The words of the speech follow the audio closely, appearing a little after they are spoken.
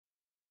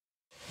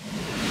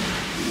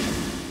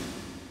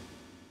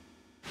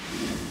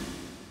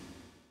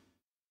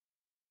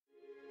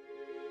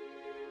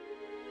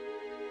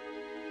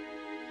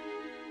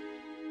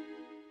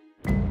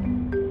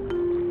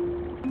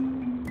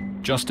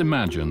Just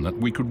imagine that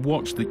we could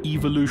watch the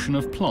evolution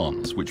of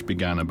plants, which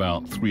began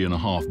about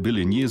 3.5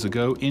 billion years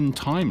ago, in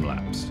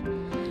time-lapse.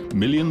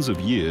 Millions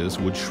of years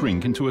would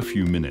shrink into a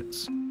few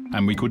minutes,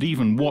 and we could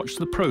even watch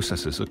the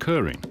processes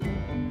occurring.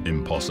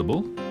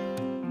 Impossible?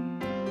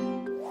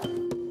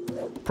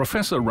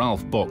 Professor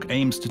Ralph Bock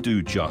aims to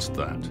do just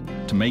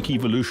that, to make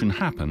evolution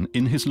happen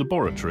in his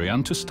laboratory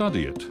and to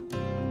study it.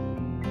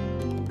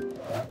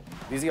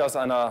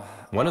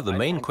 One of the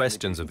main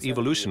questions of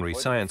evolutionary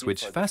science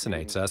which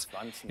fascinates us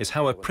is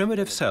how a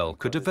primitive cell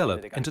could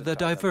develop into the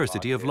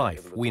diversity of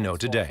life we know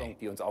today.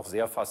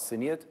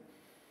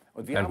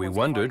 And we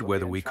wondered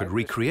whether we could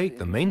recreate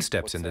the main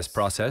steps in this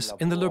process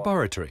in the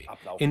laboratory,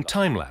 in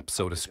time-lapse,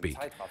 so to speak,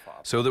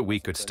 so that we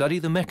could study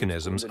the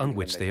mechanisms on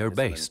which they are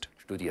based.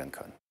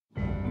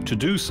 To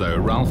do so,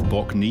 Ralph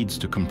Bock needs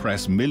to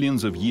compress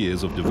millions of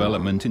years of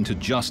development into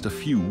just a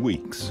few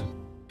weeks.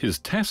 His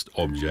test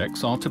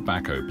objects are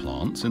tobacco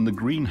plants in the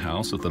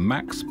greenhouse of the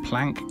Max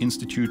Planck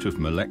Institute of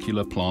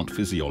Molecular Plant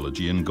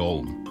Physiology in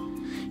Golm.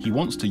 He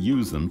wants to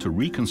use them to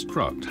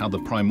reconstruct how the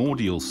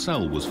primordial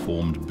cell was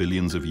formed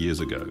billions of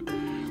years ago,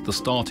 the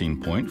starting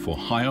point for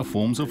higher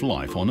forms of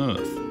life on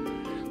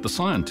Earth. The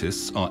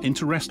scientists are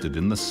interested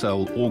in the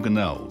cell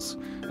organelles,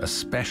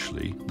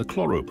 especially the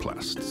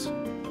chloroplasts.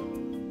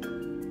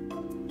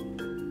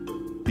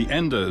 The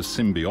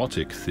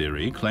endosymbiotic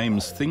theory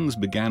claims things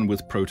began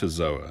with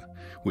protozoa,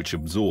 which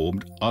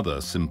absorbed other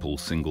simple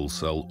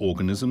single-cell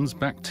organisms,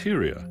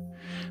 bacteria.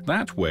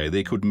 That way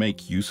they could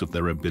make use of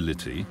their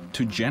ability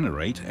to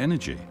generate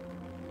energy.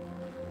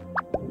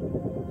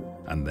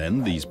 And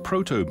then these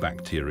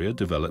proto-bacteria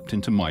developed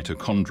into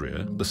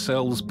mitochondria, the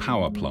cell's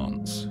power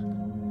plants.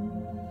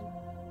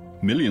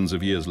 Millions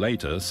of years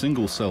later,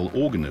 single-cell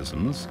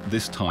organisms,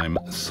 this time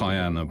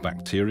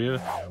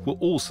cyanobacteria, were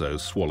also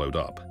swallowed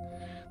up.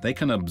 They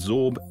can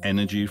absorb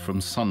energy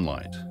from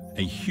sunlight,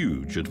 a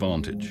huge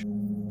advantage.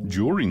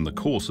 During the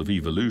course of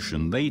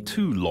evolution, they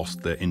too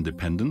lost their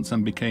independence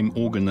and became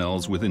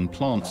organelles within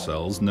plant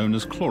cells known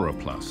as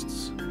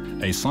chloroplasts.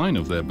 A sign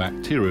of their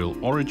bacterial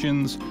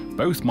origins,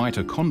 both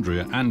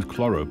mitochondria and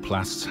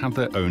chloroplasts have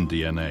their own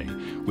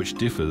DNA, which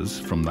differs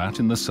from that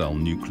in the cell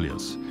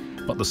nucleus.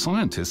 But the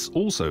scientists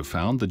also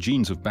found the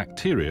genes of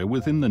bacteria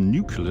within the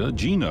nuclear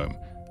genome.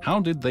 How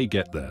did they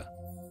get there?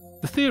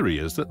 The theory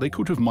is that they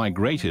could have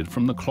migrated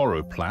from the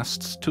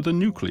chloroplasts to the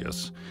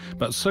nucleus,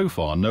 but so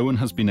far no one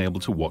has been able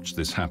to watch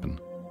this happen.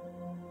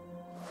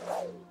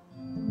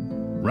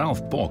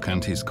 Ralph Bock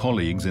and his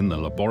colleagues in the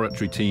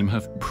laboratory team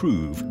have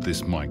proved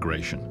this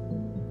migration.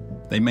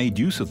 They made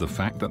use of the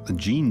fact that the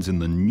genes in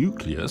the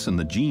nucleus and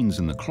the genes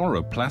in the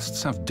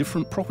chloroplasts have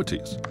different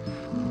properties.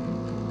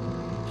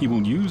 He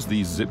will use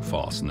these zip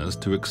fasteners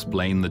to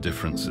explain the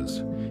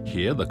differences.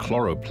 Here the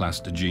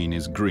chloroplast gene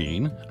is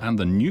green and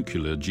the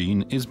nuclear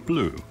gene is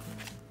blue.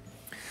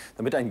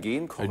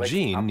 A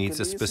gene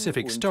needs a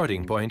specific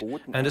starting point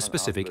and a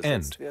specific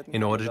end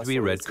in order to be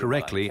read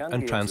correctly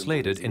and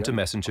translated into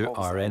messenger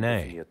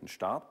RNA.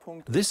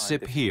 This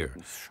zip here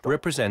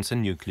represents a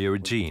nuclear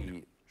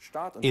gene.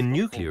 In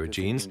nuclear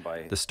genes,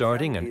 the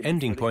starting and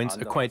ending points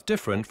are quite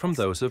different from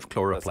those of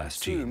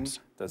chloroplast genes.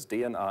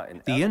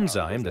 The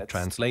enzyme that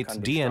translates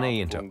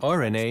DNA into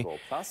RNA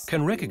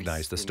can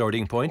recognize the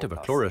starting point of a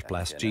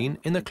chloroplast gene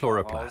in the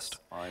chloroplast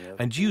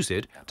and use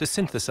it to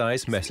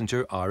synthesize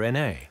messenger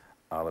RNA.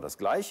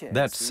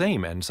 That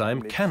same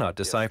enzyme cannot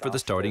decipher the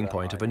starting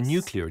point of a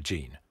nuclear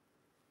gene.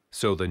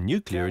 So the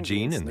nuclear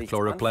gene in the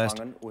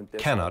chloroplast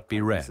cannot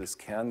be read.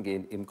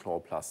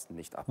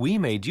 We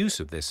made use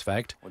of this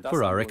fact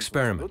for our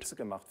experiment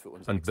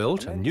and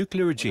built a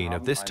nuclear gene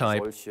of this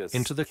type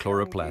into the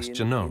chloroplast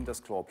genome.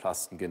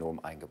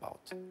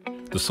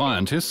 The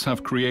scientists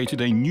have created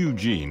a new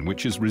gene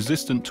which is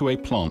resistant to a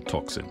plant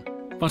toxin,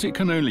 but it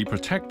can only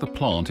protect the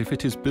plant if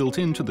it is built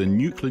into the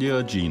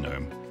nuclear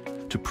genome.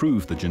 To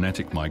prove the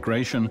genetic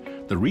migration,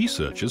 the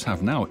researchers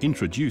have now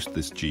introduced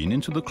this gene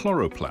into the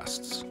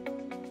chloroplasts.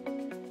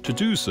 To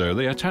do so,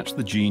 they attach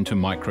the gene to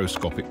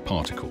microscopic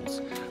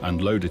particles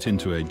and load it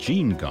into a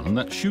gene gun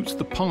that shoots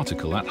the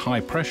particle at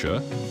high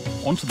pressure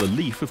onto the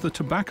leaf of the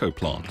tobacco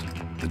plant.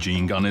 The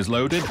gene gun is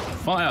loaded,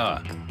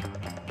 fire!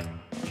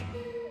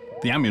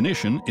 The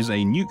ammunition is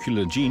a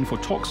nuclear gene for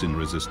toxin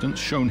resistance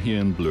shown here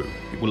in blue.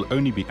 It will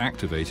only be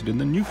activated in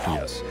the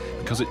nucleus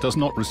because it does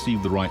not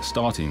receive the right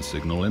starting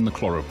signal in the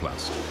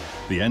chloroplast.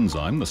 The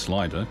enzyme, the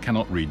slider,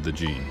 cannot read the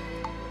gene.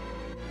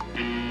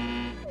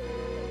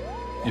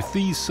 If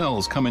these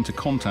cells come into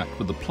contact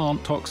with the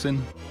plant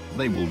toxin,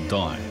 they will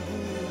die.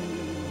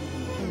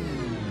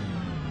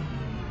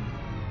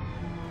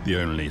 The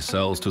only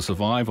cells to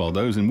survive are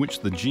those in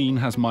which the gene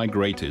has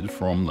migrated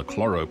from the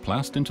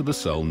chloroplast into the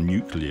cell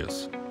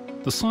nucleus.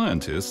 The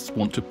scientists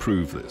want to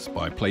prove this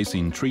by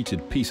placing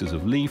treated pieces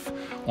of leaf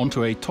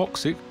onto a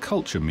toxic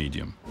culture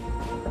medium.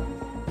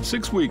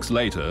 6 weeks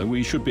later,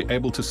 we should be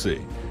able to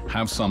see,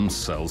 have some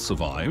cells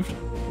survived?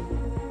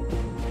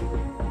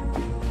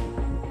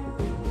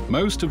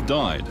 Most have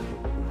died,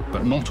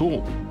 but not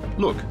all.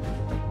 Look,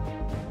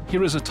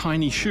 here is a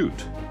tiny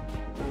shoot.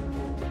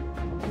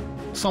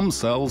 Some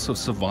cells have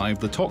survived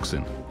the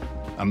toxin,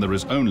 and there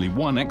is only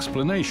one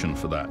explanation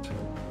for that.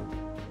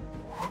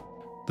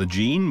 The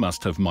gene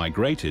must have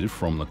migrated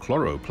from the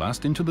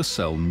chloroplast into the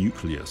cell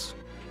nucleus.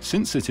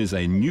 Since it is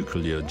a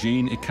nuclear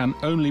gene, it can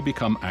only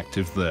become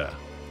active there.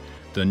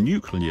 The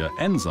nuclear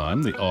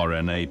enzyme, the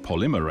RNA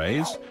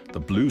polymerase, the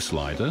blue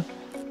slider,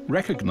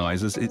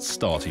 recognizes its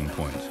starting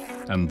point,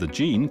 and the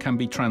gene can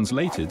be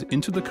translated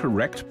into the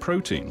correct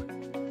protein.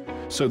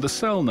 So the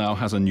cell now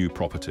has a new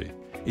property.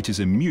 It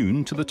is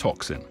immune to the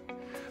toxin.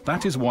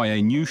 That is why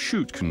a new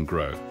shoot can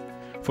grow.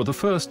 For the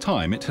first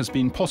time, it has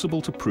been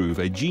possible to prove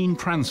a gene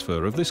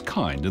transfer of this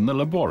kind in the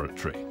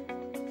laboratory.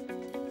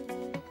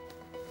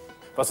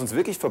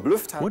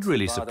 What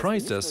really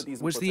surprised us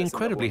was the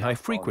incredibly high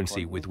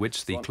frequency with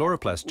which the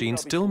chloroplast gene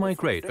still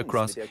migrate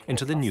across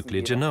into the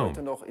nuclear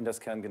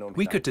genome.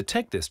 We could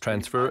detect this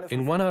transfer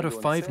in 1 out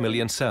of 5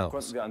 million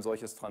cells.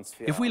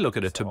 If we look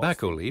at a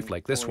tobacco leaf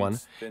like this one,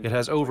 it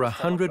has over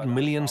 100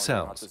 million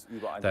cells.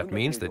 That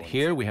means that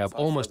here we have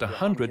almost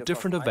 100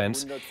 different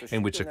events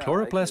in which a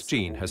chloroplast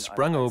gene has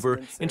sprung over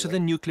into the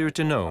nuclear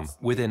genome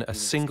within a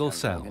single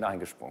cell.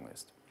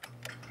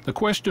 The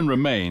question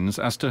remains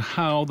as to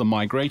how the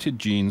migrated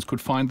genes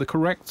could find the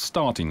correct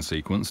starting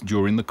sequence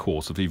during the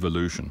course of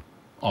evolution.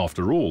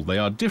 After all, they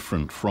are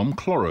different from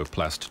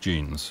chloroplast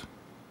genes.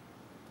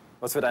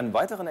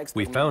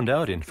 We found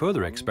out in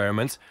further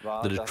experiments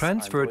that a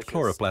transferred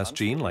chloroplast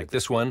gene like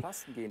this one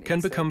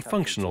can become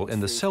functional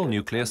in the cell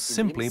nucleus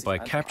simply by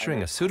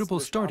capturing a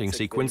suitable starting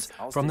sequence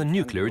from the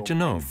nuclear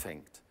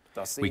genome.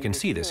 We can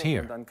see this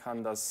here.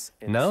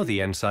 Now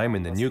the enzyme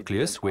in the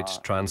nucleus,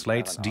 which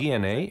translates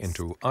DNA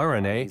into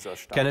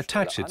RNA, can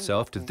attach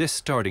itself to this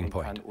starting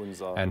point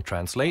and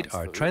translate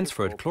our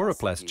transferred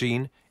chloroplast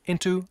gene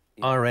into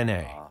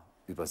RNA.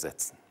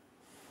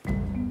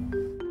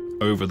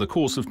 Over the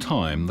course of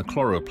time, the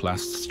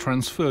chloroplasts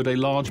transferred a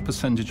large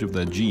percentage of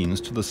their genes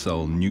to the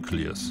cell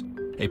nucleus,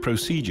 a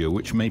procedure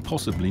which may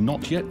possibly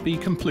not yet be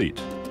complete.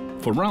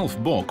 For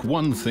Ralph Bock,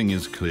 one thing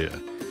is clear.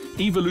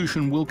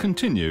 Evolution will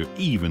continue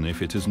even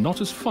if it is not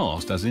as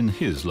fast as in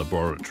his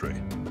laboratory.